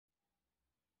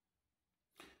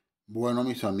Bueno,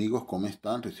 mis amigos, ¿cómo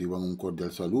están? Reciban un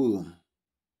cordial saludo.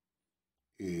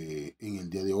 En el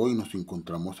día de hoy nos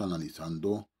encontramos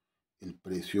analizando el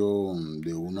precio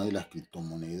de una de las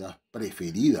criptomonedas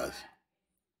preferidas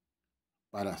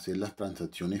para hacer las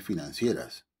transacciones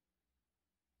financieras.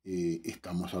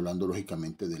 Estamos hablando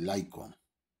lógicamente de Litecoin.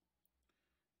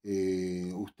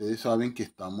 Ustedes saben que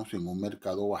estamos en un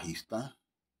mercado bajista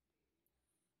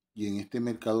y en este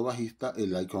mercado bajista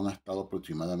el Litecoin ha estado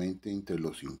aproximadamente entre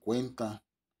los 50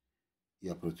 y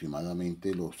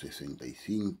aproximadamente los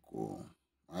 65,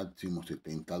 máximo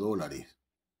 $70.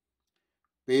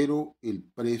 Pero el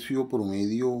precio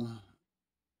promedio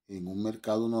en un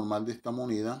mercado normal de esta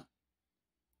moneda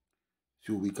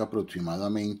se ubica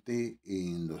aproximadamente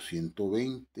en los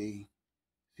 120,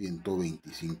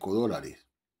 $125.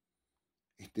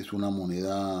 Esta es una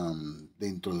moneda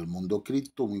dentro del mundo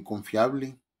cripto muy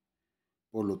confiable.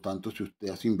 Por lo tanto, si usted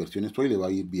hace inversiones hoy, le va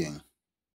a ir bien.